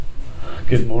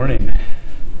Good morning.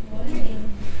 Good morning.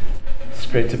 It's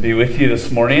great to be with you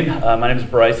this morning. My name is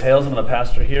Bryce Hales. I'm the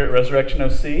pastor here at Resurrection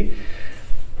OC.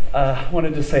 I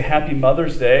wanted to say Happy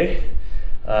Mother's Day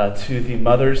to the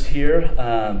mothers here.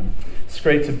 It's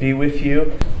great to be with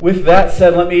you. With that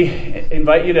said, let me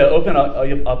invite you to open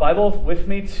a Bible with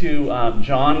me to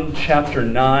John chapter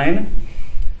 9.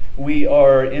 We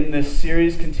are in this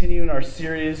series, continuing our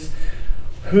series,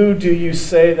 Who Do You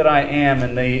Say That I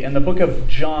Am? In the book of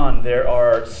John, there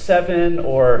are 7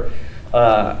 or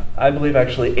I believe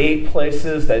actually 8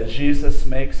 places that Jesus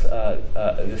makes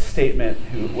a statement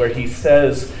where he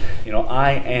says,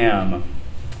 I am.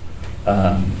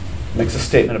 Makes a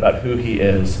statement about who he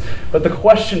is. But the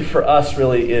question for us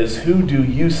really is, who do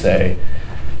you say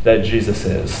that Jesus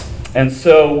is? And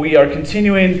so we are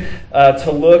continuing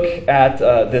to look at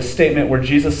this statement where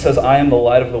Jesus says, I am the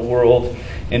light of the world,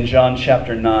 in John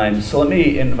chapter 9. So let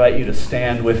me invite you to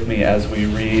stand with me as we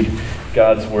read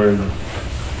God's word.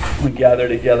 We gather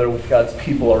together with God's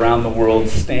people around the world,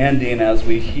 standing as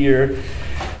we hear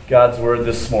God's word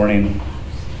this morning.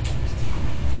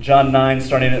 John 9,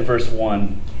 starting at verse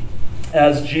 1.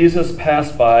 As Jesus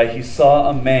passed by, he saw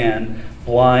a man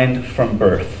blind from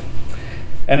birth.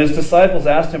 And his disciples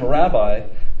asked him, Rabbi,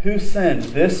 who sinned,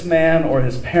 this man or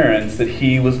his parents, that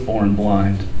he was born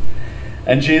blind?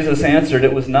 And Jesus answered,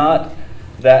 it was not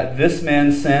that this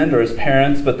man sinned or his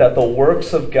parents, but that the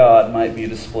works of God might be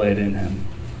displayed in him.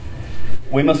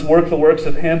 We must work the works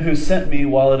of him who sent me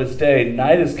while it is day.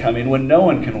 Night is coming when no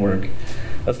one can work.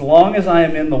 As long as I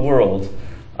am in the world,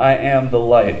 I am the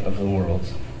light of the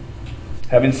world.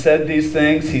 Having said these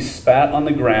things, he spat on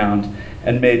the ground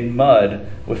and made mud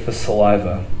with the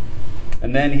saliva.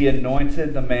 And then he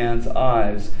anointed the man's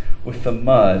eyes with the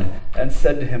mud and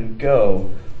said to him,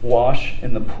 Go, wash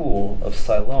in the pool of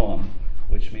Siloam,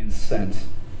 which means sent.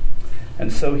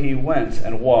 And so he went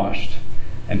and washed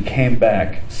and came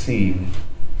back seeing.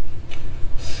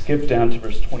 Skip down to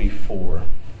verse 24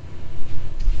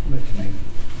 with me.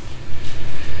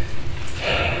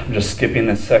 I'm just skipping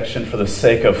this section for the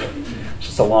sake of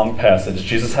just a long passage.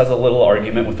 Jesus has a little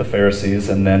argument with the Pharisees,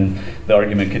 and then the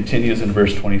argument continues in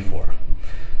verse 24.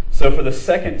 So for the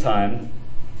second time,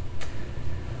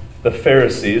 the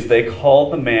Pharisees, they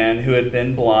called the man who had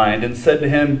been blind and said to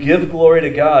him, Give glory to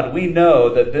God. We know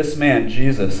that this man,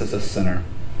 Jesus, is a sinner.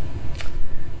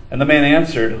 And the man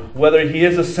answered, Whether he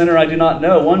is a sinner I do not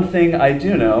know. One thing I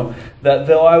do know, that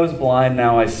though I was blind,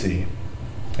 now I see.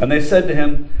 And they said to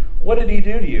him, What did he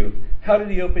do to you? How did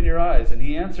he open your eyes? And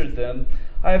he answered them,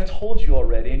 I have told you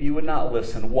already, and you would not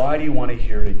listen. Why do you want to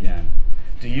hear it again?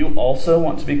 Do you also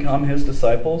want to become his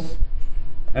disciples?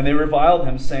 And they reviled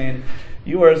him, saying,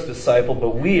 You are his disciple,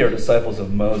 but we are disciples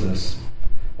of Moses.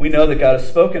 We know that God has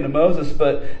spoken to Moses,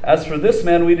 but as for this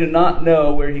man, we do not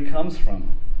know where he comes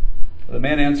from. The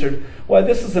man answered, Why,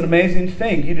 this is an amazing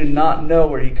thing. You do not know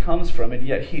where he comes from, and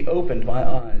yet he opened my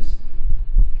eyes.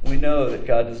 We know that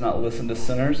God does not listen to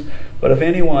sinners, but if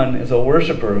anyone is a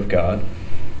worshiper of God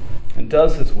and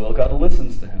does his will, God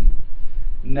listens to him.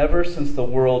 Never since the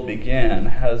world began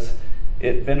has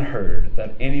it been heard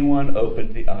that anyone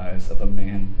opened the eyes of a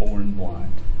man born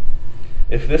blind.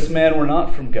 If this man were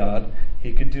not from God,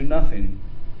 he could do nothing.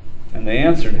 And they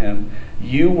answered him,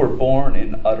 You were born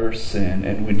in utter sin,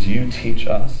 and would you teach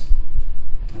us?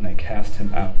 And they cast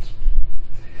him out.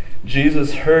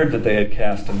 Jesus heard that they had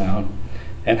cast him out,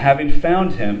 and having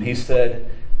found him, he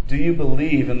said, Do you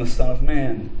believe in the Son of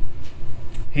Man?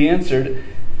 He answered,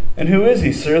 And who is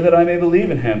he, sir, that I may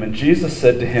believe in him? And Jesus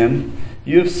said to him,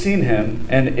 You have seen him,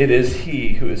 and it is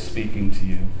he who is speaking to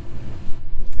you.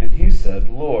 And he said,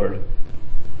 Lord,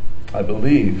 I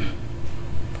believe.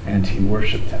 And he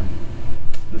worshipped him.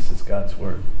 This is God's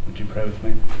word. Would you pray with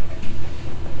me?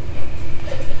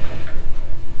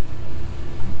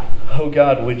 Oh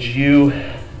God, would you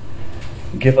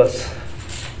give us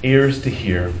ears to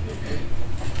hear?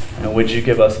 And would you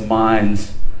give us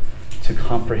minds to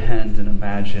comprehend and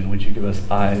imagine? Would you give us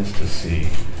eyes to see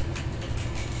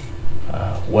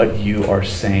what you are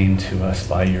saying to us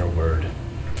by your word?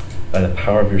 By the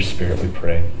power of your Spirit, we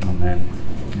pray. Amen.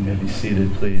 You may be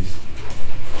seated, please.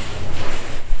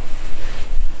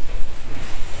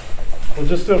 Well,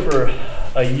 just over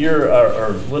a year, or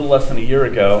a little less than a year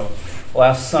ago,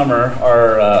 last summer,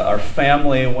 our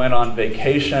family went on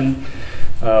vacation.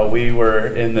 We were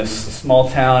in this small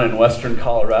town in western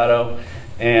Colorado,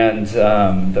 and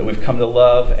that we've come to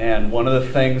love. And one of the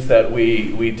things that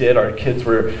we did, our kids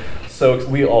were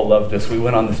we all loved this. We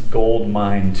went on this gold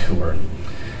mine tour,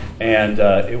 and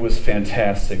it was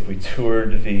fantastic. We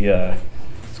toured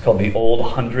it's called the Old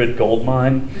 100 Gold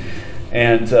Mine.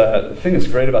 And the thing that's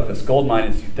great about this gold mine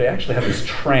is they actually have this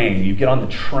train. You get on the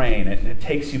train, and it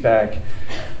takes you back,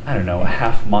 I don't know, a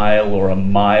half mile or a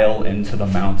mile into the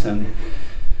mountain.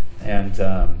 And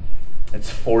it's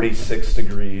 46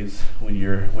 degrees when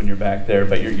you're back there,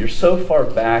 but you're so far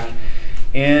back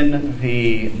in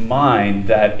the mine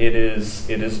that it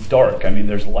is dark. I mean,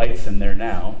 there's lights in there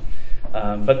now,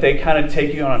 but they kind of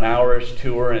take you on an hour-ish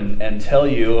tour and tell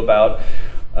you about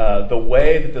the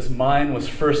way that this mine was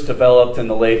first developed in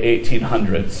the late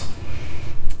 1800s.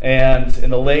 And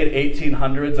in the late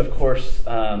 1800s, of course,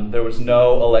 there was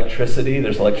no electricity.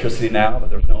 There's electricity now, but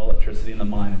there was no electricity in the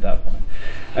mine at that point.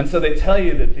 And so they tell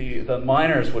you that the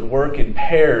miners would work in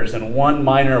pairs, and one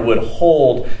miner would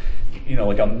hold,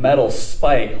 like a metal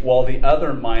spike, while the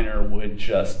other miner would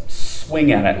just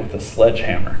swing at it with a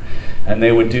sledgehammer. And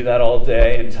they would do that all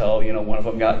day until, one of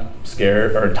them got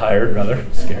scared, or tired, rather,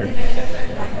 scared.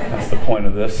 That's the point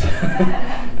of this.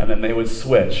 And then they would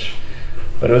switch.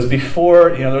 But it was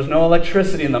before, there was no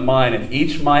electricity in the mine, and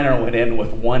each miner went in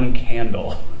with one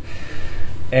candle.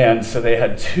 And so they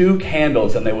had 2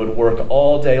 candles, and they would work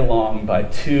all day long by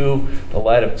the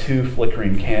light of 2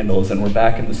 flickering candles. And we're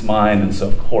back in this mine, and so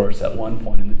of course, at one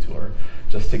point in the tour,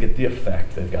 just to get the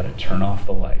effect, they've got to turn off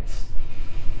the lights.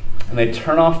 And they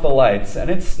turn off the lights, and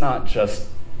it's not just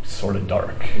sort of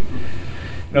dark.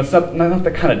 It's not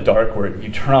the kind of dark where you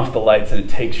turn off the lights and it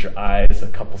takes your eyes a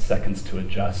couple seconds to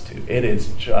adjust to. It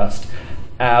is just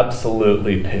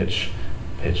absolutely pitch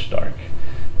dark.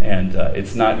 And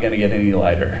it's not going to get any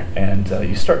lighter. And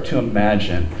you start to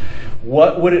imagine,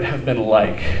 what would it have been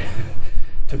like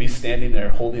to be standing there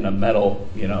holding a metal,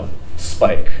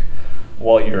 spike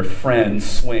while your friend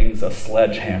swings a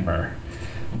sledgehammer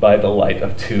by the light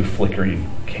of 2 flickering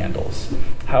candles?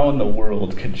 How in the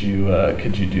world could you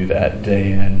do that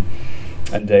day in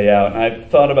and day out? And I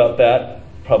thought about that,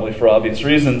 probably for obvious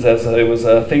reasons, as I was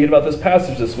thinking about this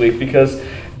passage this week, because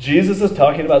Jesus is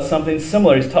talking about something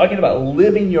similar. He's talking about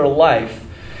living your life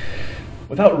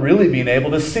without really being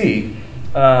able to see.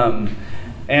 What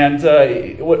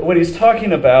he's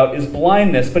talking about is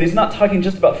blindness, but he's not talking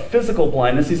just about physical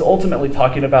blindness. He's ultimately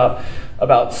talking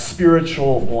about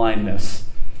spiritual blindness.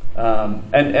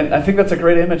 And I think that's a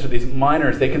great image of these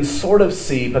miners. They can sort of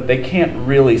see, but they can't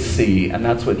really see. And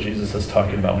that's what Jesus is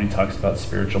talking about when he talks about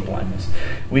spiritual blindness.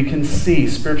 We can see.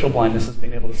 Spiritual blindness is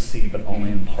being able to see, but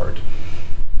only in part.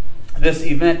 This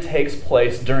event takes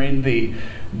place during the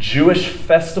Jewish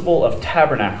Festival of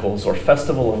Tabernacles, or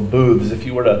Festival of Booths. If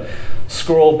you were to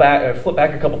scroll back, flip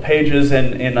back a couple pages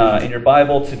in your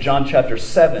Bible to John chapter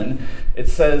 7, it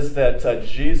says that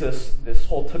this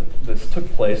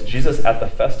took place. Jesus at the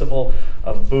Festival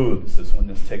of Booths is when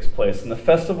this takes place. And the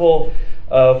Festival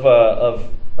of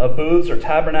Booths or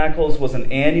Tabernacles was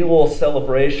an annual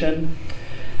celebration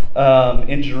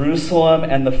in Jerusalem,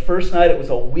 and the first night, it was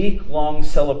a week-long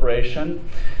celebration,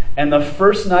 and the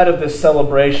first night of this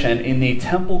celebration in the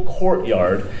temple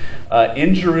courtyard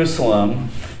in Jerusalem,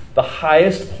 the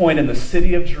highest point in the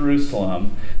city of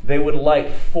Jerusalem, they would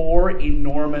light 4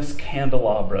 enormous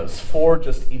candelabras, 4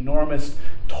 just enormous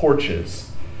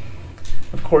torches.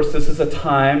 Of course, this is a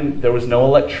time there was no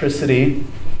electricity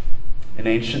in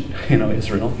ancient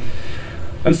Israel,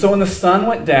 and so when the sun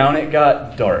went down, it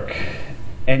got dark.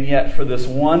 And yet, for this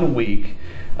 1 week,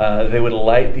 they would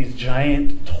light these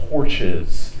giant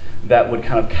torches that would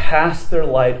kind of cast their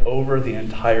light over the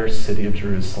entire city of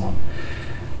Jerusalem.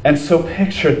 And so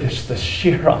picture the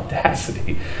sheer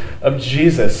audacity of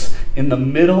Jesus in the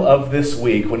middle of this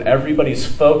week, when everybody's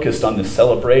focused on this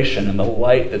celebration and the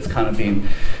light that's kind of being,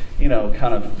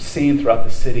 kind of seen throughout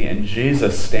the city. And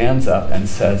Jesus stands up and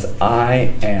says,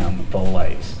 "I am the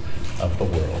light of the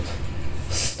world."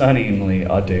 Stunningly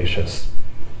audacious.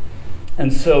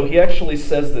 And so he actually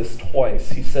says this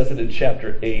twice. He says it in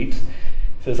chapter 8. He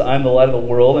says, "I'm the light of the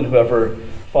world, and whoever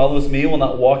follows me will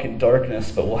not walk in darkness,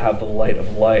 but will have the light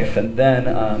of life." And then,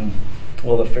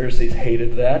 the Pharisees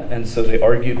hated that, and so they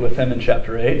argued with him in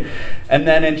chapter 8. And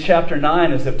then in chapter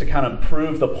 9, as if to kind of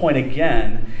prove the point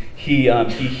again, he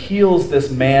heals this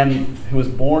man who was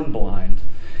born blind.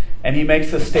 And he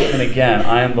makes this statement again,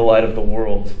 "I am the light of the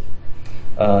world,"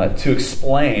 to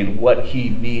explain what he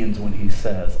means when he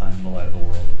says, "I am the light of the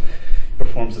world." He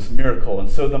performs this miracle.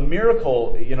 And so the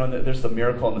miracle, there's the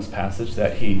miracle in this passage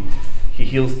that he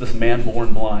heals this man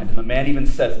born blind. And the man even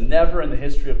says, "Never in the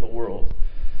history of the world."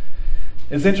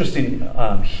 It's interesting,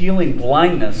 healing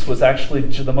blindness was actually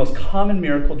the most common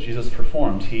miracle Jesus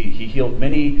performed. He healed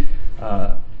many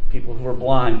people who were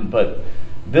blind, but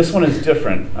this one is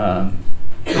different.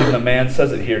 Even the man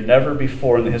says it here, "Never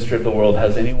before in the history of the world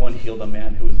has anyone healed a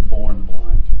man who was born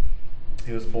blind."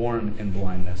 He was born in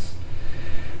blindness.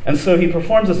 And so he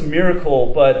performs this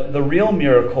miracle, but the real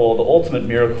miracle, the ultimate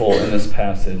miracle in this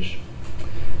passage,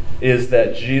 is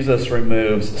that Jesus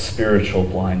removes spiritual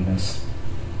blindness.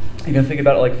 You can think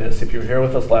about it like this. If you were here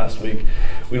with us last week,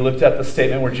 we looked at the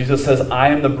statement where Jesus says, I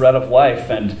am the bread of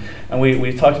life. And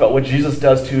we talked about what Jesus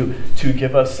does to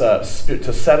give us,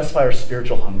 to satisfy our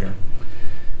spiritual hunger.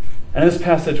 And in this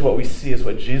passage, what we see is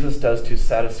what Jesus does to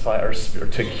satisfy our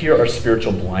spirit, to cure our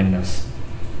spiritual blindness.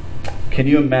 Can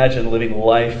you imagine living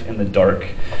life in the dark?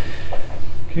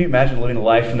 Can you imagine living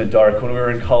life in the dark? When we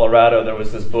were in Colorado, there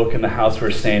was this book in the house we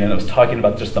were staying in. It was talking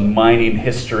about just the mining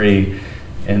history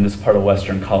in this part of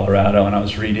western Colorado, and I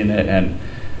was reading it, and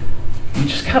you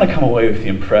just kind of come away with the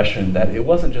impression that it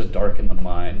wasn't just dark in the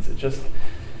mines. It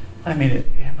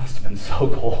must have been so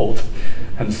cold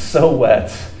and so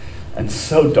wet and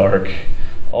so dark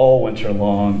all winter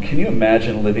long. Can you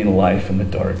imagine living life in the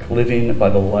dark, living by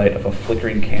the light of a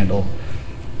flickering candle,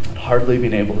 and hardly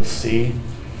being able to see?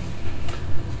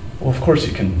 Well, of course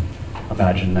you can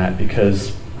imagine that,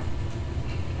 because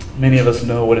many of us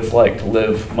know what it's like to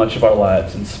live much of our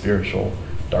lives in spiritual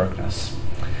darkness.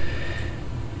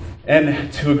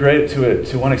 And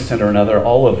to one extent or another,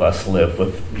 all of us live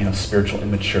with spiritual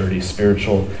immaturity,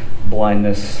 spiritual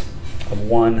blindness of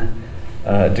one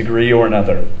degree or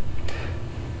another.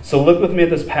 So look with me at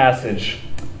this passage.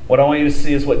 What I want you to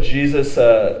see is what Jesus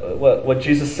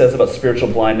says about spiritual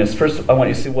blindness. First, I want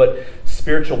you to see what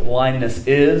spiritual blindness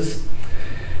is,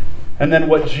 and then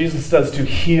what Jesus does to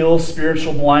heal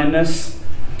spiritual blindness,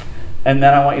 and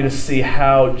then I want you to see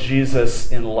how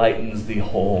Jesus enlightens the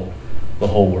whole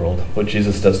world. What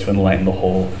Jesus does to enlighten the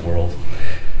whole world.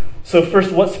 So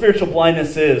first, what spiritual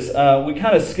blindness is. We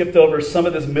kind of skipped over some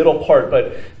of this middle part,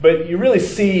 but you really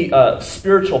see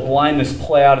spiritual blindness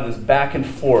play out in this back and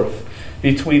forth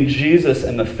between Jesus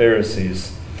and the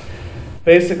Pharisees.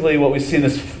 Basically, what we see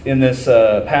in this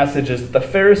passage is the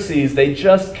Pharisees, they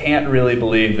just can't really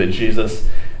believe that Jesus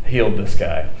healed this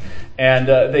guy. And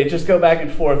they just go back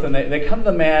and forth, and they come to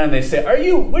the man and they say,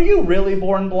 were you really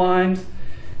born blind?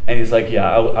 And he's like, yeah,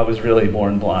 I was really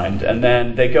born blind. And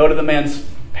then they go to the man's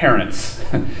parents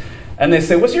and they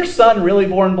say, was your son really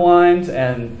born blind?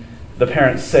 And the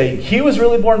parents say, he was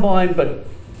really born blind, but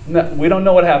we don't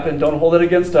know what happened. Don't hold it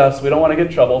against us. We don't want to get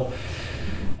in trouble.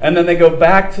 And then they go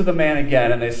back to the man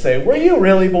again and they say, were you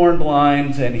really born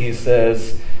blind? And he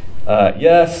says,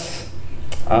 yes,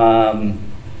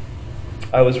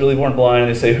 I was really born blind.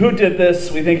 And they say, who did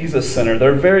this? We think he's a sinner.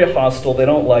 They're very hostile. They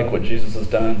don't like what Jesus has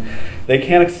done. They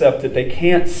can't accept it. They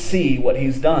can't see what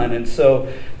he's done. And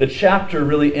so the chapter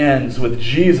really ends with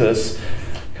Jesus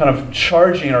kind of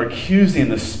charging or accusing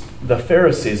the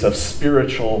Pharisees of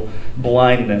spiritual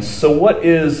blindness. So what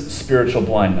is spiritual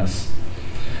blindness?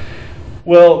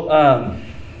 Well,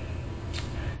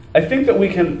 I think that we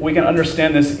can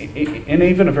understand this in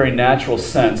even a very natural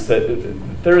sense,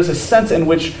 that there is a sense in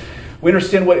which we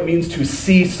understand what it means to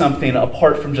see something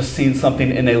apart from just seeing something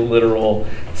in a literal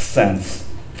sense.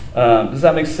 Does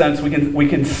that make sense? We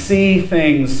can see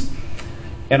things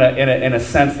in a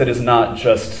sense that is not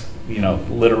just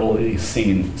literally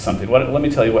seeing something. Let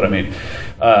me tell you what I mean.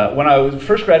 When I was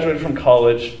first graduated from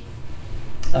college,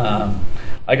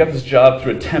 I got this job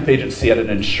through a temp agency at an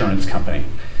insurance company.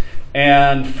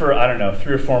 And for,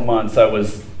 3 or 4 months, I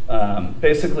was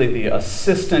basically the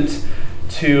assistant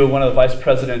to one of the vice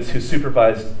presidents who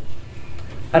supervised,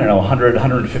 100,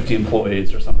 150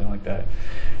 employees or something like that.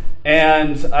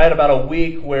 And I had about a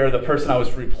week where the person I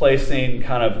was replacing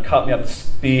kind of caught me up to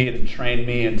speed and trained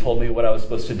me and told me what I was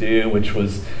supposed to do, which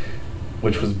was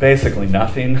basically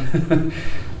nothing.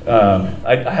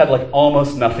 I had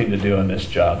almost nothing to do in this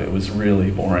job. It was really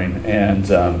boring. And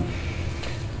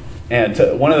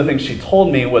one of the things she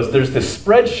told me was there's this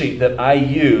spreadsheet that I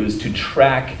use to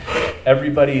track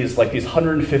everybody's, these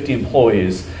 150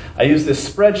 employees. I use this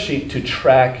spreadsheet to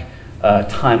track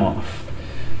time off.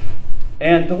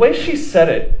 And the way she said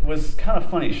it was kind of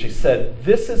funny. She said,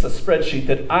 this is a spreadsheet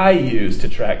that I use to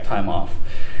track time off.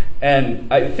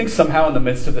 And I think somehow in the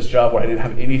midst of this job where I didn't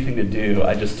have anything to do,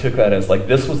 I just took that as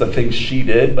this was the thing she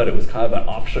did, but it was kind of an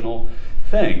optional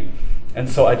thing. And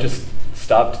so I just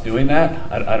stopped doing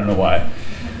that. I don't know why.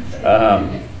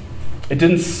 It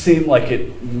didn't seem like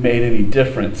it made any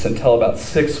difference until about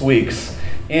 6 weeks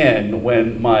in,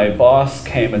 when my boss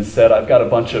came and said, I've got a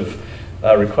bunch of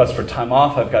requests for time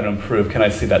off I've got to improve. Can I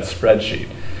see that spreadsheet?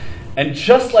 And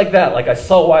just like that, I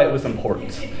saw why it was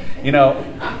important. She didn't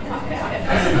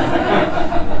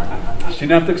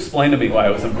have to explain to me why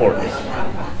it was important.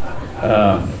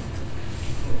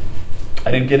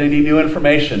 I didn't get any new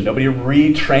information. Nobody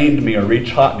retrained me or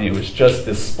retaught me. It was just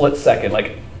this split second.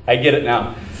 I get it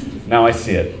now. Now I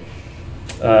see it.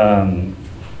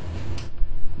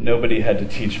 Nobody had to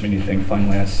teach me anything,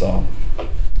 finally I saw.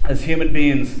 As human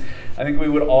beings, I think we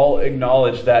would all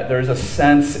acknowledge that there's a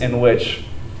sense in which,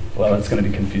 well, it's going to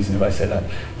be confusing if I say that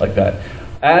like that.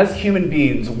 As human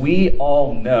beings, we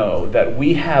all know that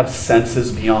we have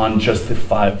senses beyond just the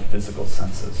 5 physical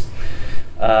senses.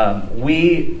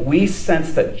 We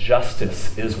sense that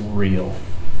justice is real.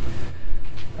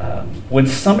 When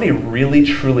somebody really,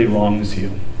 truly wrongs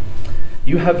you,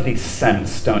 you have the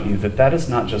sense, don't you, that that is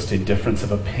not just a difference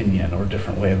of opinion or a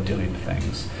different way of doing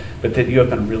things, but that you have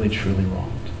been really, truly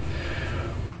wronged.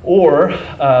 Or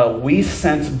we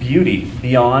sense beauty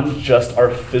beyond just our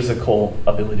physical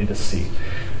ability to see.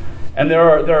 And there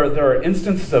are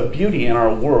instances of beauty in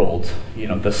our world. You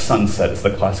know, the sunset is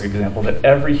the classic example that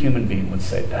every human being would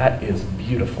say, that is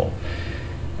beautiful.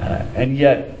 And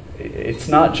yet, it's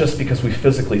not just because we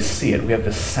physically see it. We have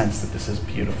this sense that this is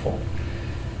beautiful.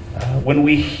 When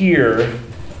we hear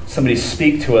somebody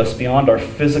speak to us beyond our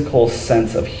physical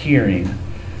sense of hearing,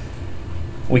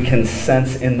 we can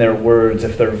sense in their words,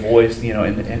 if their voice, you know,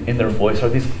 in their voice, are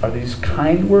these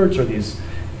kind words, or are these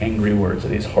angry words, or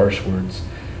these harsh words?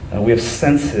 We have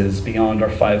senses beyond our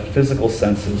 5 physical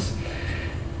senses.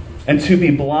 And to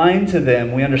be blind to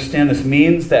them, we understand this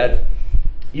means that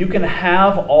you can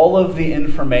have all of the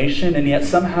information, and yet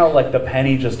somehow like the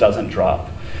penny just doesn't drop.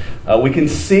 We can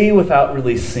see without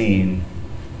really seeing.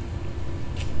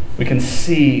 We can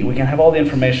have all the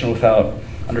information without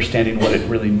understanding what it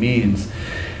really means.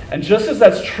 And just as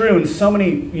that's true in so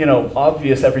many,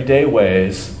 obvious everyday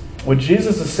ways, what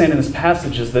Jesus is saying in this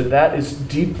passage is that is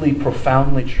deeply,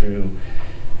 profoundly true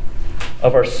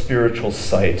of our spiritual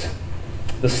sight.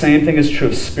 The same thing is true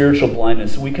of spiritual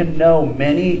blindness. We can know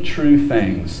many true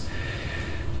things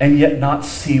and yet not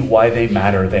see why they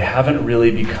matter. They haven't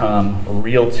really become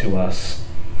real to us.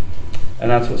 And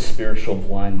that's what spiritual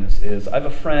blindness is. I have a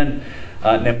friend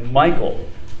named Michael.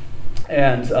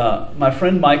 And my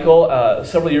friend Michael,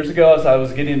 several years ago, as I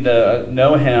was getting to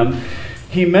know him,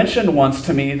 he mentioned once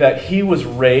to me that he was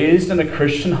raised in a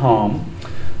Christian home.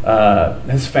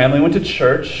 His family went to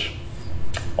church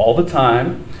all the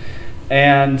time.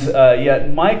 And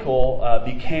yet Michael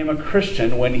became a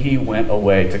Christian when he went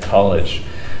away to college.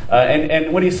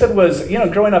 And what he said was,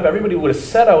 growing up, everybody would have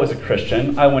said I was a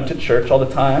Christian. I went to church all the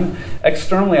time.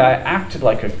 Externally, I acted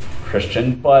like a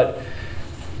Christian, but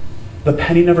the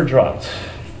penny never dropped.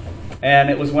 And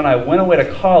it was when I went away to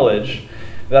college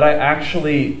that I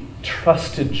actually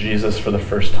trusted Jesus for the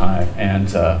first time.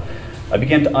 And I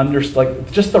began to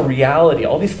understand, just the reality,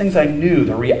 all these things I knew,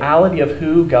 the reality of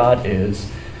who God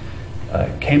is,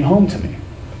 came home to me.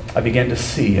 I began to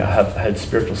see, I had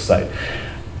spiritual sight.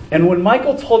 And when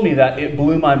Michael told me that, it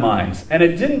blew my mind. And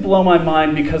it didn't blow my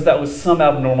mind because that was some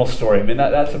abnormal story. I mean,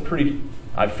 that's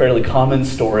a fairly common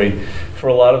story for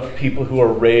a lot of people who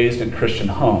are raised in Christian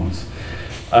homes.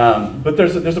 But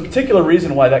there's a particular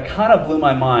reason why that kind of blew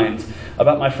my mind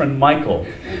about my friend Michael.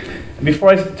 And before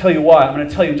I tell you why, I'm going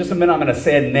to tell you in just a minute, I'm going to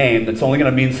say a name that's only going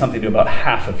to mean something to about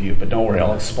half of you, but don't worry,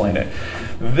 I'll explain it.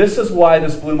 This is why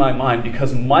this blew my mind,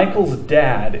 because Michael's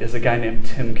dad is a guy named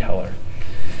Tim Keller.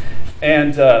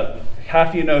 And half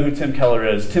of you know who Tim Keller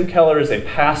is. Tim Keller is a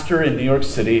pastor in New York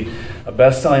City, a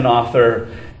best-selling author.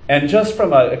 And just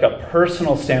from a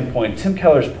personal standpoint, Tim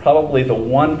Keller is probably the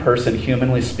one person,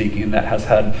 humanly speaking, that has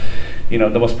had,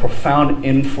 the most profound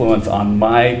influence on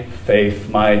my faith,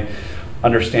 my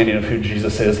understanding of who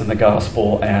Jesus is in the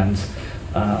gospel, and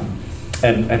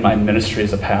my ministry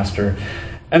as a pastor.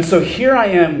 And so here I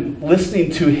am listening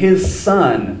to his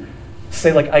son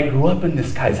say, I grew up in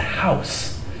this guy's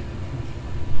house.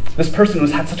 This person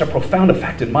who's had such a profound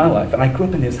effect in my life, and I grew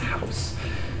up in his house.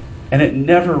 And it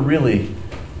never really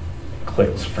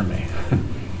clicked for me.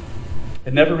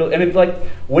 It never really, and it's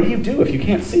what do you do if you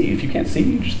can't see? If you can't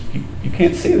see, you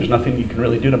can't see. There's nothing you can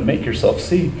really do to make yourself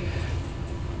see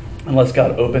unless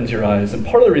God opens your eyes. And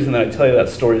part of the reason that I tell you that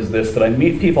story is this, that I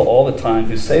meet people all the time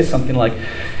who say something like,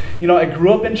 I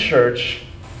grew up in church,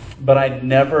 but I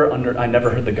never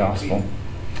heard the gospel.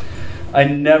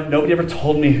 Nobody ever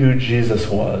told me who Jesus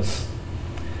was.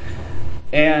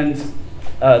 And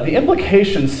the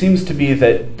implication seems to be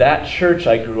that church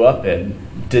I grew up in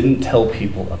didn't tell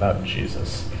people about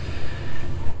Jesus.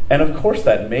 And of course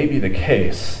that may be the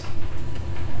case.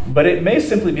 But it may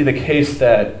simply be the case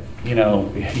that,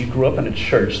 you grew up in a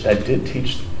church that did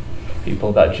teach people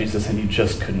about Jesus and you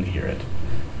just couldn't hear it.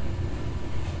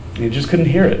 You just couldn't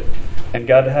hear it. And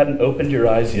God hadn't opened your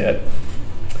eyes yet.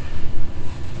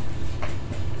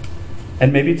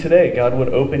 And maybe today God would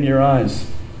open your eyes.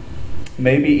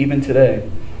 Maybe even today.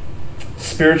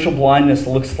 Spiritual blindness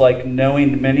looks like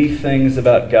knowing many things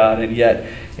about God and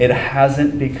yet it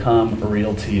hasn't become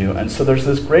real to you. And so there's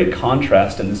this great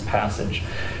contrast in this passage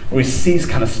where we see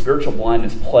kind of spiritual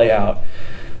blindness play out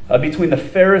between the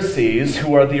Pharisees,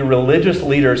 who are the religious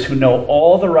leaders who know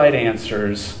all the right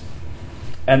answers,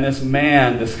 and this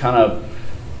man, this kind of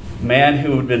man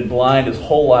who had been blind his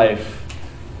whole life,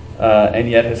 and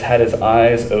yet has had his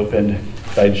eyes opened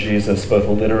by Jesus, both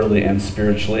literally and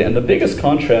spiritually. And the biggest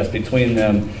contrast between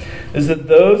them is that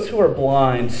those who are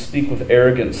blind speak with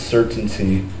arrogant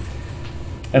certainty,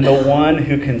 and the one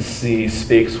who can see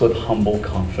speaks with humble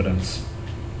confidence.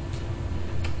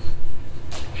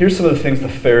 Here's some of the things the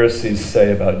Pharisees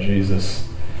say about Jesus.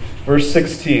 Verse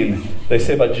 16, they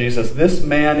say about Jesus, "This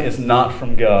man is not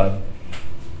from God."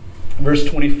 Verse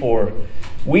 24,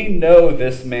 "We know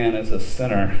this man is a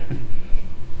sinner."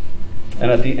 And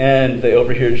at the end, they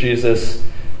overhear Jesus,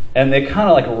 and they kind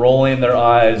of like rolling their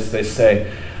eyes, they say,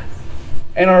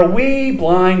 "And are we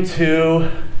blind too?"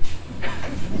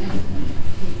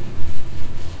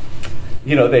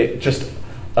 They just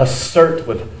assert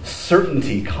with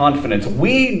certainty, confidence,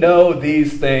 "We know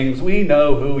these things, we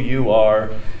know who you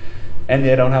are." And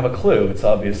they don't have a clue. It's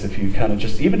obvious if you kind of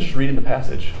just reading the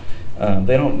passage.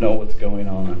 They don't know what's going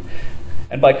on.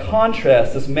 And by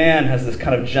contrast, this man has this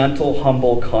kind of gentle,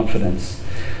 humble confidence.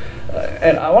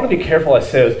 And I want to be careful I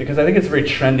say this, because I think it's very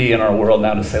trendy in our world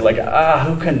now to say,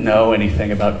 who can know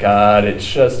anything about God? It's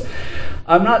just,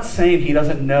 I'm not saying he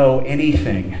doesn't know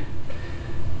anything.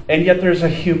 And yet there's a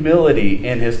humility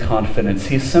in his confidence.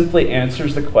 He simply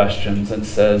answers the questions and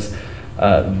says,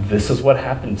 this is what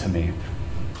happened to me.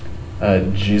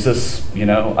 Jesus, he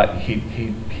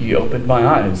opened my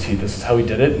eyes. This is how he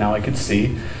did it. Now I could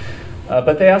see.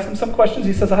 But they ask him some questions.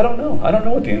 He says, I don't know. I don't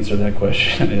know what the answer to that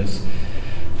question is.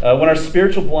 When our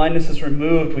spiritual blindness is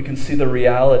removed, we can see the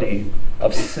reality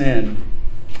of sin,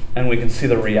 and we can see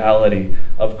the reality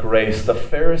of grace. The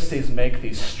Pharisees make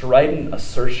these strident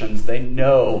assertions. They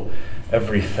know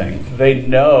everything. They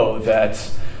know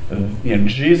that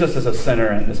Jesus is a sinner,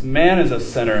 and this man is a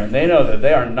sinner, and they know that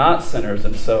they are not sinners,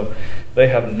 and so they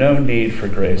have no need for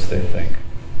grace, they think.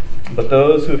 But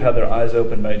those who have had their eyes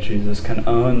opened by Jesus can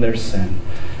own their sin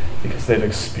because they've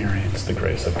experienced the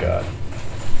grace of God.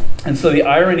 And so the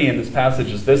irony in this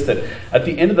passage is this, that at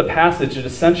the end of the passage, it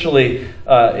essentially,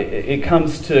 it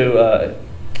comes to,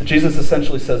 Jesus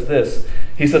essentially says this.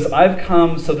 He says, "I've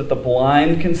come so that the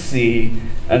blind can see,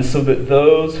 and so that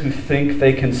those who think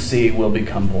they can see will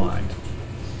become blind."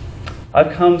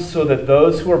 I've come so that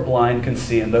those who are blind can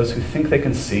see, and those who think they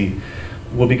can see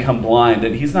will become blind.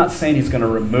 And he's not saying he's going to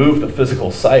remove the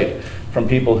physical sight from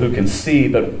people who can see,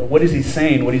 but what is he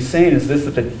saying? What he's saying is this,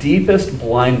 that the deepest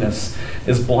blindness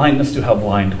is blindness to how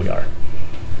blind we are.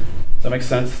 Does that make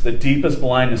sense? The deepest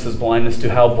blindness is blindness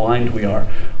to how blind we are.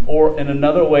 Or in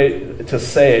another way to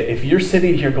say it, if you're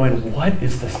sitting here going, what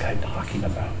is this guy talking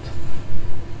about?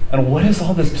 And what is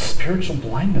all this spiritual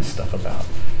blindness stuff about?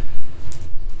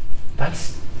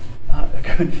 That's not a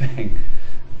good thing.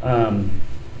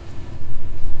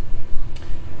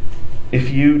 If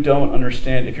you don't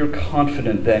understand, if you're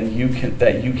confident that you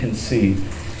can see,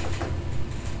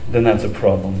 then that's a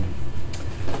problem.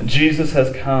 Jesus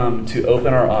has come to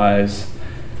open our eyes.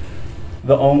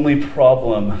 The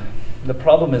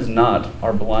problem is not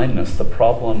our blindness. The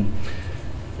problem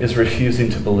is refusing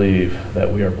to believe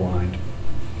that we are blind.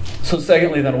 So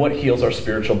secondly, then, what heals our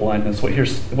spiritual blindness? What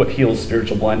heals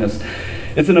spiritual blindness?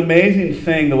 It's an amazing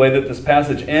thing the way that this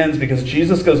passage ends, because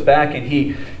Jesus goes back and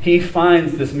he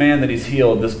finds this man that he's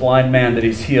healed, this blind man that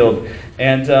he's healed.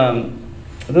 And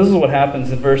this is what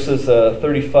happens in verses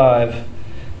 35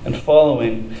 and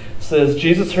following. It says,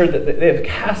 Jesus heard that they have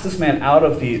cast this man out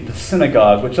of the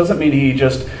synagogue, which doesn't mean he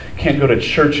just can't go to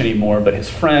church anymore, but his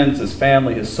friends, his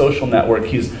family, his social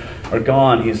network, are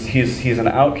gone. He's an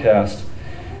outcast.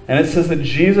 And it says that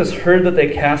Jesus heard that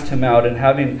they cast him out, and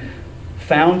having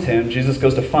found him, Jesus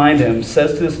goes to find him,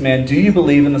 says to this man, "Do you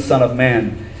believe in the Son of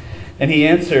Man?" And he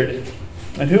answered,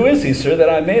 "And who is he, sir, that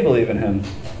I may believe in him?"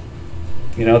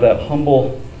 That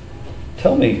humble,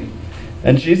 "Tell me."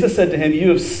 And Jesus said to him, "You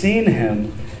have seen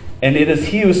him, and it is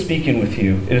he who is speaking with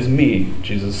you. It is me,"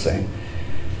 Jesus is saying.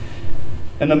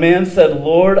 And the man said,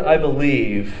 "Lord, I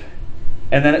believe."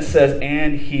 And then it says,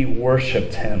 and he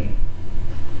worshipped him.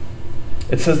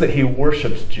 It says that he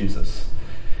worshipped Jesus.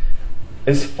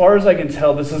 As far as I can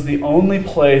tell, this is the only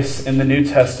place in the New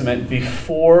Testament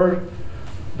before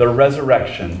the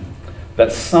resurrection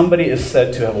that somebody is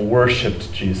said to have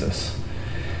worshipped Jesus.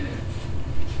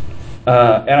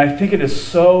 And I think it is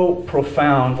so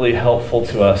profoundly helpful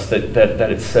to us that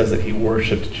it says that he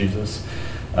worshipped Jesus.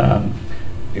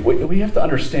 What we have to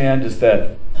understand is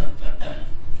that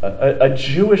a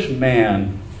Jewish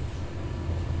man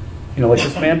Like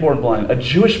this man born blind, a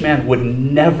Jewish man would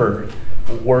never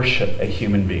worship a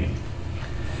human being.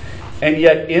 And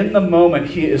yet in the moment,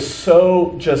 he is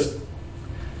so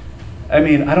I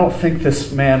don't think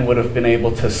this man would have been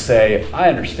able to say, I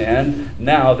understand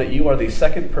now that you are the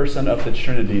second person of the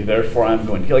Trinity, therefore I'm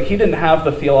going to. He didn't have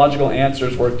the theological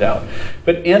answers worked out.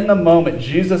 But in the moment,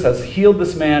 Jesus has healed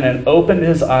this man and opened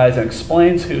his eyes and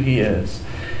explains who he is.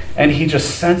 And he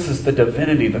just senses the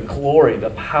divinity, the glory,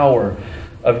 the power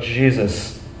of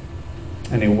Jesus.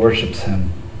 And he worships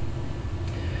him.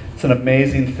 It's an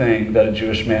amazing thing that a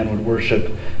Jewish man would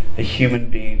worship a human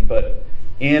being, but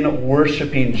in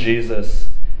worshiping Jesus,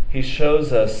 he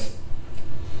shows us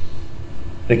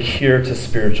the cure to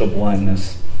spiritual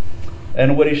blindness.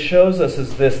 And what he shows us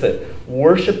is this, that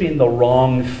worshiping the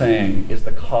wrong thing is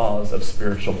the cause of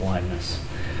spiritual blindness.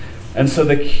 And so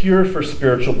the cure for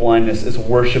spiritual blindness is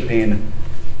worshiping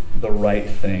the right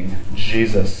thing,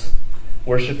 Jesus.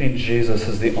 Worshiping Jesus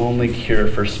is the only cure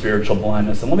for spiritual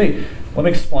blindness. And let me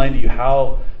explain to you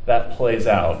how that plays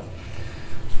out.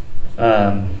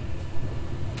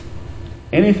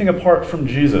 Anything apart from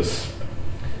Jesus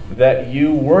that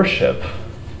you worship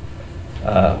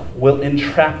will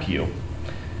entrap you,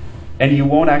 and you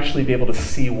won't actually be able to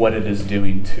see what it is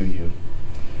doing to you.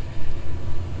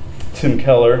 Tim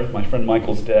Keller, my friend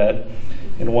Michael's dad,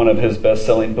 in one of his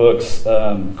best-selling books,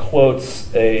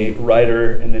 quotes a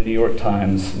writer in the New York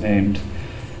Times named,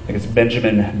 I think it's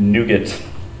Benjamin Nugent.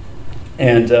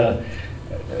 And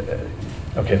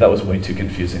okay, that was way too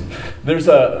confusing. There's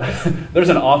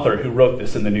an author who wrote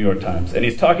this in the New York Times, and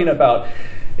he's talking about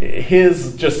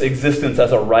his just existence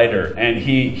as a writer, and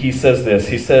he says this.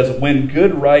 He says, when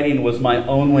good writing was my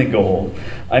only goal,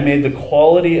 I made the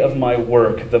quality of my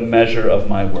work the measure of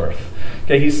my worth.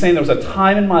 Okay, he's saying there was a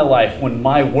time in my life when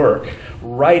my work,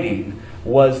 writing,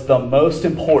 was the most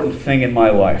important thing in my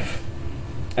life.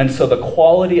 And so the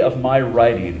quality of my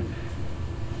writing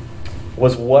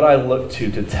was what I looked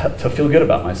to feel good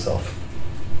about myself.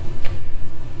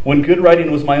 When good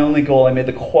writing was my only goal, I made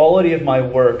the quality of my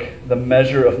work the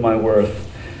measure of my worth.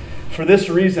 For this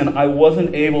reason, I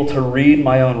wasn't able to read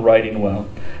my own writing well.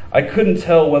 I couldn't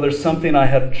tell whether something I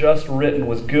had just written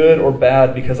was good or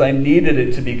bad because I needed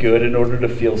it to be good in order to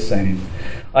feel sane.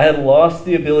 I had lost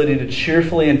the ability to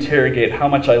cheerfully interrogate how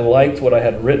much I liked what I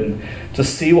had written, to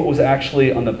see what was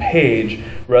actually on the page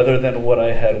rather than what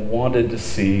I had wanted to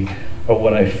see or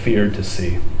what I feared to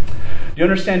see. Do you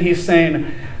understand? He's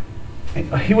saying,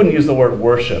 he wouldn't use the word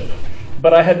worship,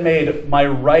 but I had made my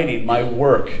writing, my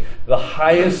work, the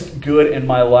highest good in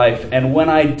my life. And when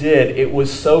I did, it was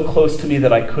so close to me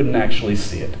that I couldn't actually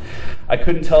see it. I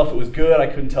couldn't tell if it was good. I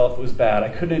couldn't tell if it was bad. I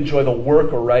couldn't enjoy the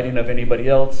work or writing of anybody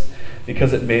else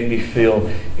because it made me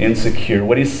feel insecure.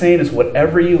 What he's saying is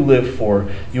whatever you live for,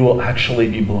 you will actually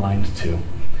be blind to.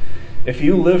 If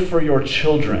you live for your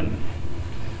children,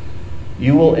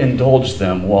 you will indulge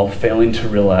them while failing to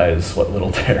realize what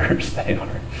little terrors they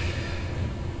are.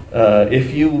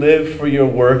 If you live for your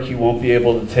work, you won't be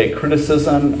able to take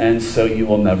criticism, and so you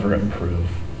will never improve.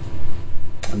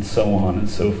 And so on and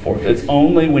so forth. It's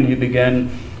only when you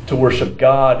begin to worship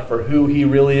God for who he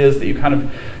really is that you kind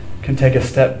of can take a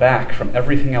step back from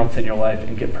everything else in your life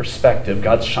and get perspective.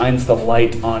 God shines the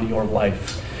light on your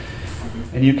life.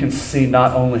 And you can see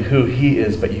not only who he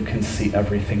is, but you can see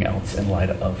everything else in light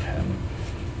of him.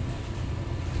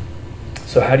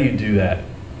 So how do you do that?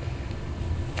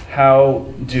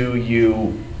 How do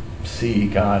you see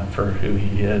God for who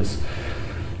he is?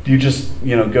 Do you just,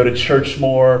 go to church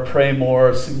more, pray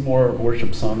more, sing more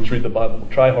worship songs, read the Bible,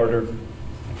 try harder?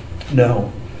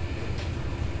 No.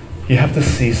 You have to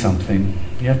see something.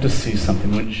 You have to see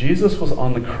something. When Jesus was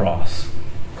on the cross,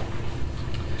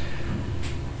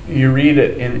 you read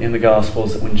it in the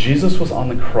Gospels, that when Jesus was on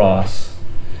the cross,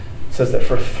 it says that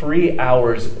for 3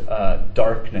 hours,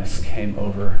 darkness came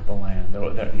over the land.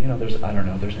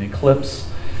 There's an eclipse.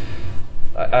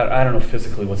 I don't know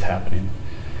physically what's happening.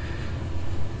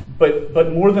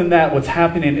 But more than that, what's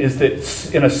happening is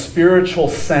that in a spiritual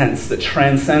sense that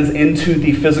transcends into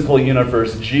the physical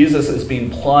universe, Jesus is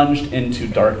being plunged into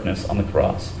darkness on the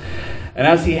cross. And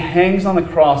as he hangs on the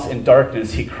cross in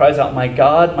darkness, he cries out, my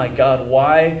God,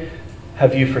 why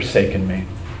have you forsaken me?"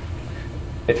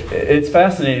 It's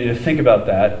fascinating to think about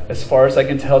that. As far as I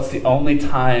can tell, it's the only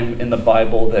time in the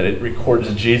Bible that it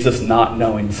records Jesus not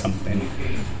knowing something.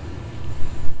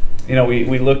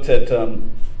 We looked at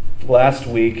last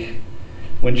week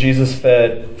when Jesus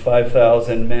fed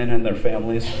 5,000 men and their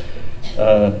families.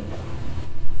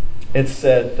 It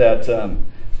said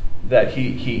that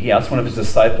he asked one of his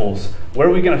disciples, where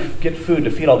are we going to get food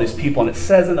to feed all these people? And it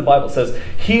says in the Bible,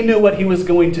 he knew what he was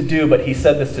going to do, but he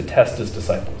said this to test his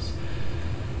disciples.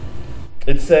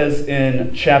 It says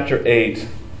in chapter 8,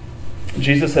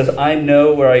 Jesus says, I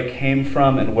know where I came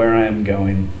from and where I am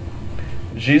going.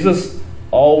 Jesus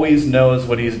always knows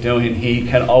what he's doing. He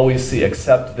can always see,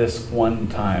 except this one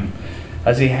time.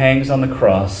 As he hangs on the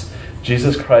cross,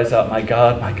 Jesus cries out, my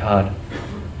God,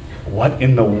 what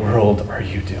in the world are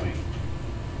you doing?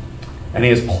 And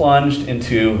he is plunged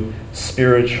into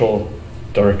spiritual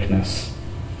darkness.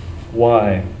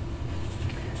 Why?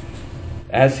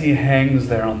 As he hangs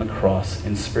there on the cross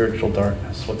in spiritual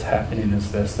darkness, what's happening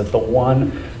is this, that the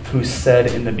one who said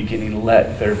in the beginning,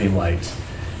 let there be light,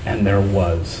 and there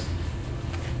was,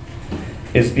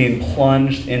 is being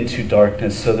plunged into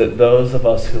darkness so that those of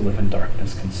us who live in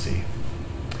darkness can see.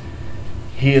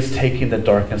 He is taking the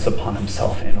darkness upon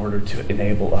himself in order to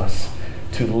enable us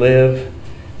to live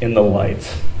in the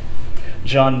light.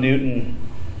 John Newton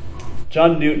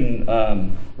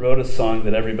wrote a song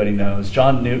that everybody knows.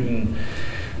 John Newton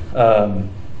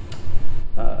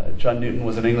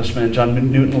was an Englishman. John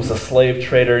Newton was a slave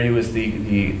trader. He was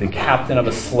the captain of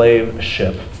a slave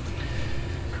ship.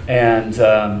 And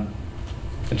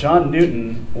John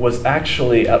Newton was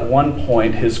actually, at one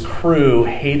point, his crew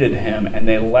hated him and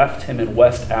they left him in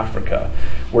West Africa,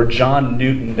 where John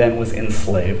Newton then was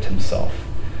enslaved himself.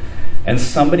 And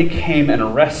somebody came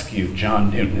and rescued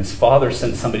John Newton. His father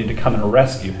sent somebody to come and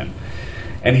rescue him.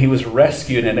 And he was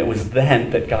rescued, and it was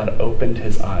then that God opened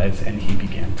his eyes and he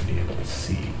began to be able to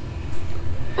see.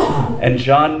 And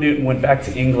John Newton went back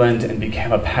to England and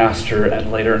became a pastor, and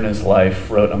later in his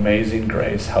life wrote Amazing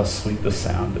Grace, how sweet the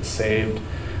sound that saved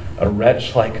a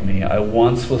wretch like me. I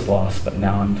once was lost, but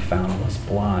now I'm found, was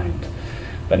blind,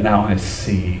 but now I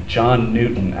see. John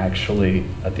Newton actually,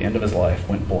 at the end of his life,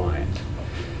 went blind,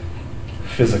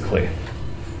 physically,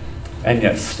 and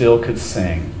yet still could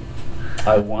sing,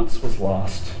 I once was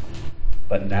lost,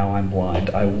 but now I'm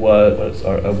blind. I once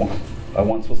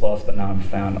was lost, but now I'm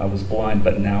found. I was blind,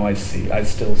 but now I see. I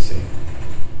still see.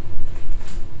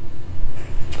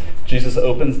 Jesus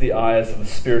opens the eyes of the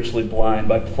spiritually blind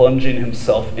by plunging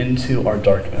himself into our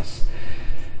darkness.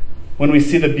 When we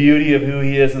see the beauty of who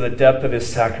he is and the depth of his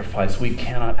sacrifice, we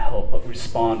cannot help but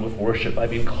respond with worship by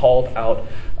being called out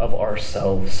of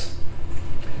ourselves.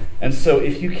 And so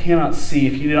if you cannot see,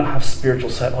 if you do not have spiritual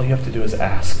sight, all you have to do is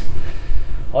ask.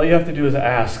 All you have to do is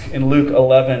ask. In Luke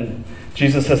 11,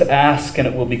 Jesus says, ask and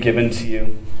it will be given to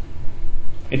you.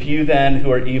 If you then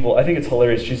who are evil, I think it's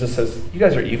hilarious, Jesus says, you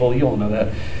guys are evil, you all know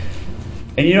that.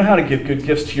 And you know how to give good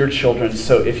gifts to your children,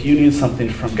 so if you need something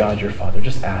from God your Father,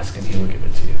 just ask and he will give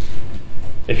it to you.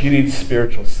 If you need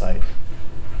spiritual sight,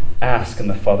 ask and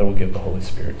the Father will give the Holy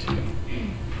Spirit to you.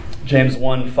 James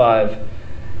 1:5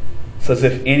 says,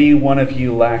 if any one of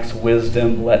you lacks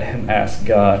wisdom, let him ask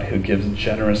God, who gives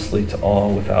generously to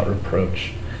all without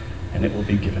reproach, and it will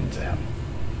be given to him.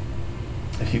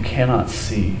 If you cannot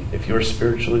see, if you're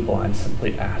spiritually blind,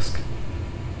 simply ask.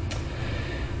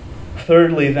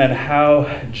 Thirdly, then,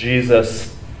 how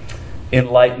Jesus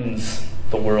enlightens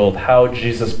the world, how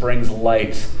Jesus brings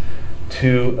light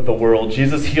to the world.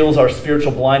 Jesus heals our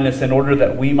spiritual blindness in order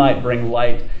that we might bring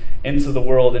light into the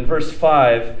world. In verse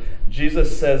 5,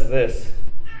 Jesus says this,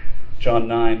 John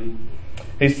 9.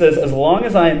 He says, as long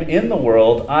as I am in the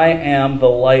world, I am the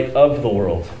light of the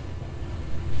world.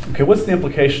 Okay, what's the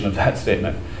implication of that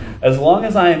statement? As long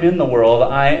as I am in the world,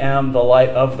 I am the light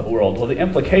of the world. Well, the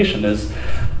implication is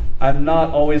I'm not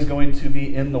always going to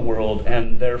be in the world,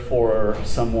 and therefore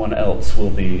someone else will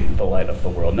be the light of the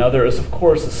world. Now, there is, of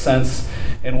course, a sense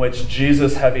in which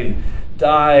Jesus, having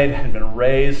died and been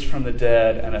raised from the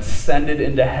dead and ascended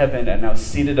into heaven and now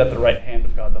seated at the right hand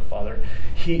of God the Father,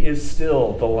 he is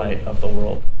still the light of the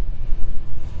world.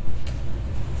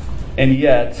 And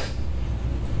yet,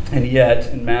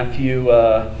 in Matthew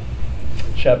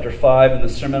chapter 5, in the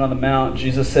Sermon on the Mount,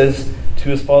 Jesus says to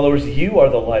his followers, you are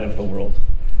the light of the world.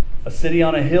 A city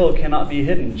on a hill cannot be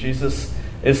hidden. Jesus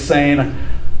is saying,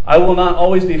 I will not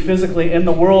always be physically in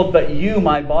the world, but you,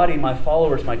 my body, my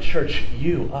followers, my church,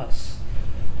 you, us,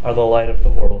 are the light of the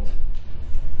world.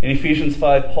 In Ephesians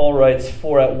 5, Paul writes,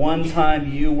 for at one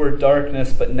time you were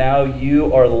darkness, but now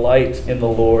you are light in the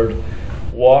Lord.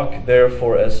 Walk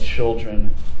therefore as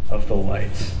children of the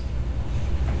light.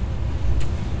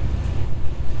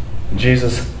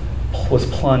 Jesus was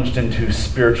plunged into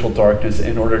spiritual darkness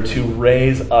in order to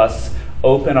raise us,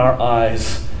 open our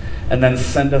eyes, and then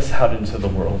send us out into the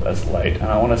world as light. And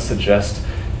I want to suggest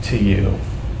to you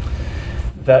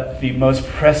that the most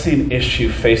pressing issue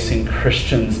facing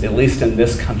Christians, at least in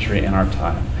this country in our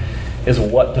time, is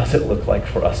what does it look like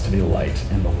for us to be light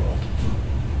in the world?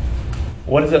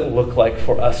 What does it look like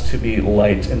for us to be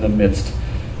light in the midst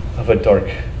of a dark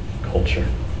culture?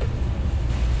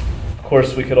 Of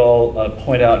course, we could all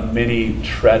point out many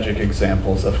tragic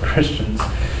examples of Christians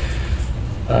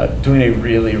doing a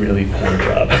really, really poor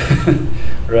job,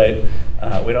 right?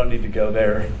 We don't need to go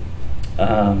there.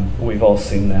 We've all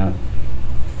seen that.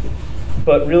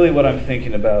 But really what I'm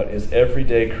thinking about is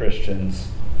everyday Christians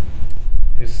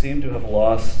who seem to have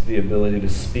lost the ability to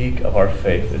speak of our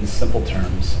faith in simple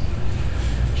terms.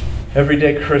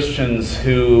 Everyday Christians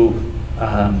who,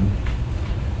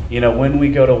 when we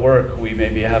go to work, we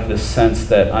maybe have this sense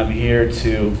that I'm here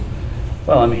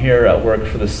at work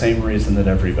for the same reason that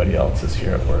everybody else is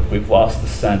here at work. We've lost the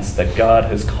sense that God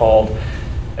has called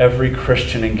every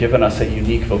Christian and given us a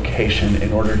unique vocation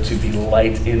in order to be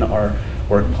light in our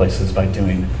workplaces by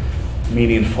doing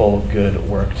meaningful, good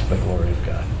work to the glory of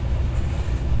God.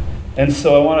 And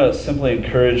so I want to simply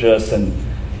encourage us, and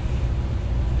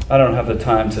I don't have the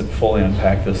time to fully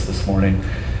unpack this morning.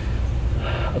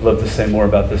 I'd love to say more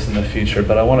about this in the future,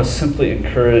 but I want to simply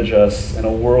encourage us in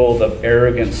a world of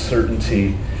arrogant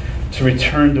certainty to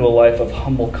return to a life of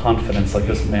humble confidence like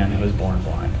this man who was born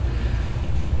blind.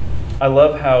 I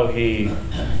love how he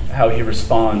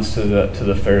responds to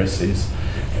the Pharisees.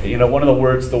 One of the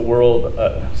words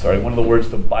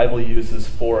the Bible uses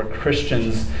for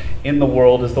Christians in the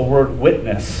world is the word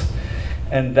witness.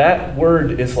 And that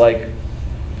word is like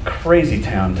crazy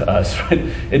town to us, right?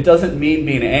 It doesn't mean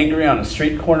being angry on a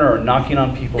street corner or knocking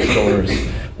on people's doors.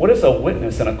 What is a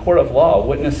witness? In a court of law, a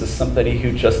witness is somebody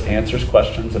who just answers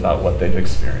questions about what they've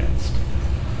experienced.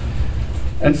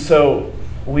 And so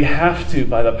we have to,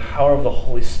 by the power of the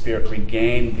Holy Spirit,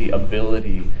 regain the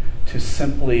ability to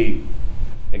simply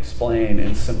explain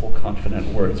in simple,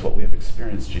 confident words what we have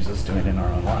experienced Jesus doing in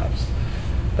our own lives.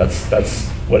 That's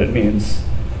what it means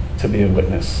to be a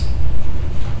witness.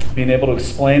 Being able to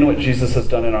explain what Jesus has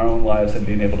done in our own lives and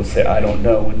being able to say, I don't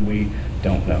know, when we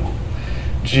don't know.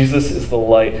 Jesus is the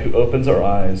light who opens our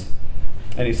eyes,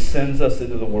 and he sends us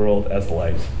into the world as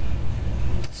light.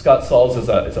 Scott Sauls is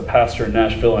a pastor in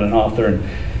Nashville and an author, and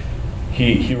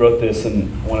he wrote this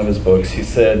in one of his books. He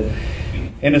said,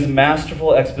 in his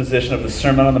masterful exposition of the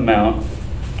Sermon on the Mount,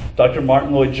 Dr.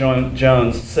 Martin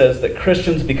Lloyd-Jones says that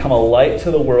Christians become a light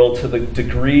to the world to the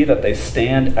degree that they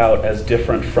stand out as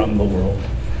different from the world.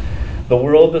 The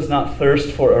world does not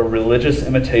thirst for a religious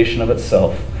imitation of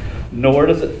itself, nor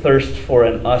does it thirst for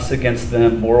an us against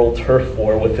them moral turf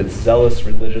war with its zealous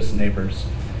religious neighbors.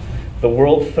 The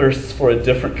world thirsts for a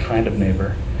different kind of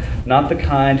neighbor, not the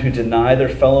kind who deny their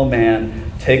fellow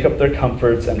man, take up their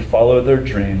comforts, and follow their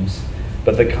dreams,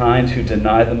 but the kind who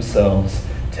deny themselves,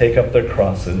 take up their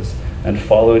crosses, and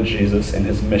follow Jesus in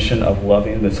his mission of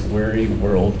loving this weary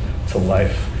world to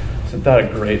life. Isn't that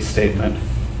a great statement?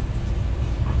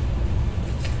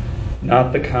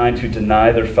 Not the kind who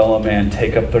deny their fellow man,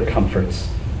 take up their comforts,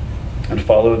 and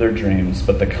follow their dreams,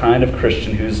 but the kind of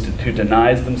Christian who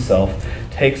denies themselves,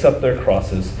 takes up their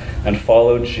crosses, and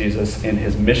follow Jesus in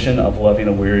his mission of loving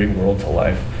a weary world to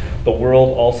life. The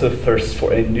world also thirsts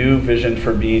for a new vision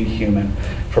for being human,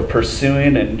 for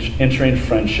pursuing and entering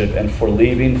friendship, and for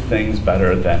leaving things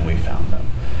better than we found them.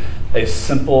 A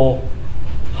simple,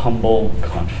 humble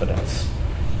confidence,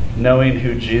 knowing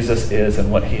who Jesus is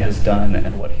and what he has done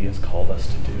and what he has called us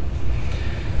to do.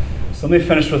 So let me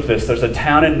finish with this. There's a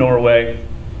town in Norway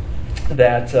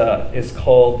that is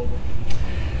called,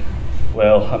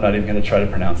 well, I'm not even going to try to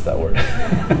pronounce that word.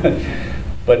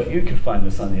 But you can find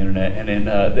this on the internet. And in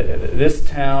this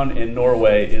town in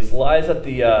Norway lies at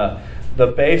the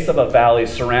base of a valley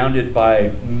surrounded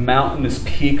by mountainous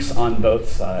peaks on both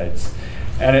sides.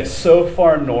 And it's so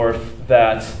far north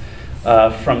that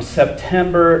from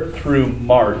September through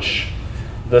March,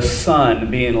 the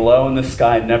sun, being low in the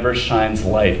sky, never shines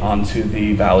light onto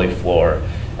the valley floor.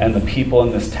 And the people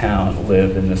in this town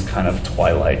live in this kind of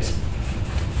twilight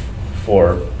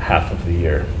for half of the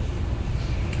year,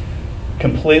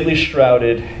 completely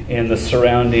shrouded in the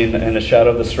shadow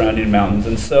of the surrounding mountains.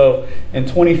 And so in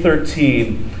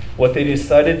 2013, what they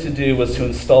decided to do was to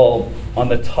install on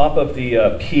the top of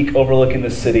the peak overlooking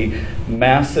the city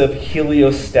massive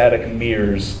heliostatic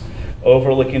mirrors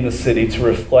overlooking the city to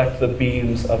reflect the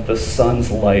beams of the sun's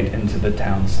light into the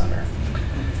town center.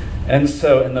 And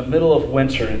so in the middle of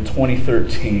winter in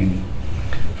 2013,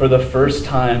 for the first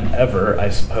time ever, I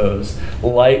suppose,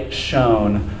 light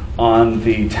shone on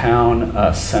the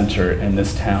town center in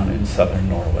this town in southern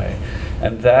Norway.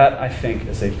 And that, I think,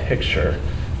 is a picture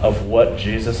of what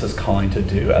Jesus is calling to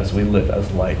do as we live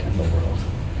as light in the world.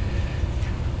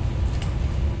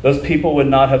 Those people would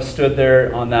not have stood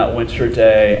there on that winter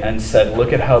day and said,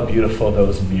 look at how beautiful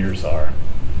those mirrors are.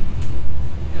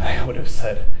 I would have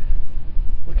said,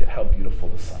 look at how beautiful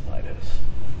the sunlight is.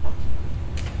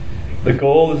 The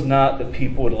goal is not that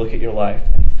people would look at your life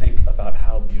and think about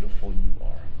how beautiful you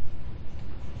are.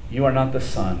 You are not the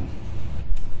sun.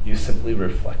 You simply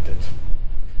reflect it.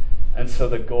 And so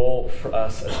the goal for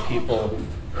us as people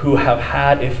who have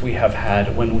had, if we have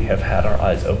had, when we have had our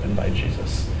eyes opened by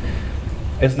Jesus,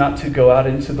 is not to go out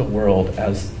into the world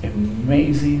as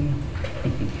amazing,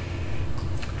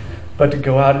 but to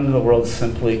go out into the world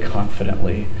simply,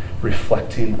 confidently,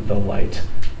 reflecting the light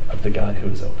of the God who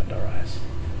has opened our eyes.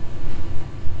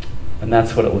 And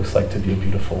that's what it looks like to be a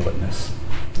beautiful witness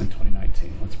in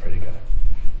 2019. Let's pray together.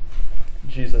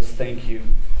 Jesus, thank you.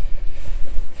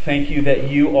 Thank you that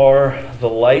you are the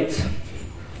light.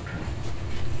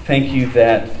 Thank you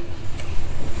that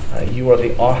you are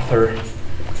the author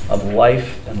of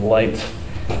life and light.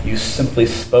 You simply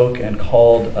spoke and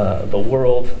called the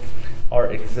world, our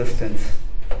existence,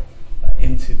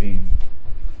 into being.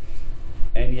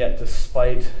 And yet,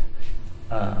 despite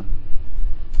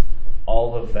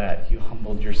all of that, you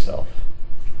humbled yourself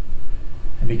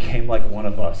and became like one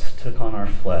of us, took on our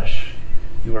flesh.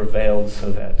 You were veiled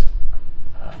so that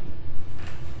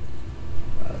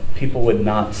people would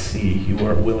not see. You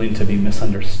were willing to be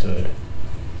misunderstood.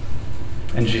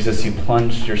 And Jesus, you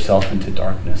plunged yourself into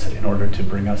darkness in order to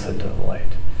bring us into the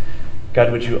light.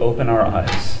 God, would you open our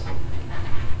eyes?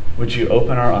 Would you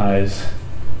open our eyes?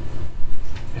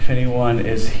 If anyone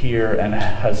is here and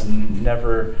has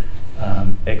never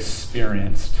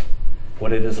experienced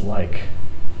what it is like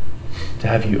to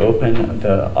have you open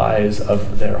the eyes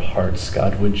of their hearts,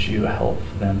 God, would you help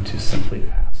them to simply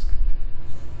ask,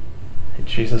 hey,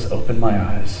 Jesus, open my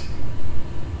eyes.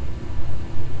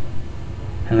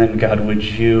 And then, God, would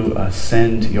you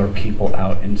send your people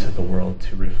out into the world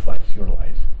to reflect your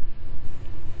light?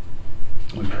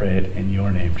 We pray it in your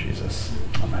name, Jesus.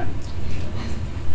 Amen.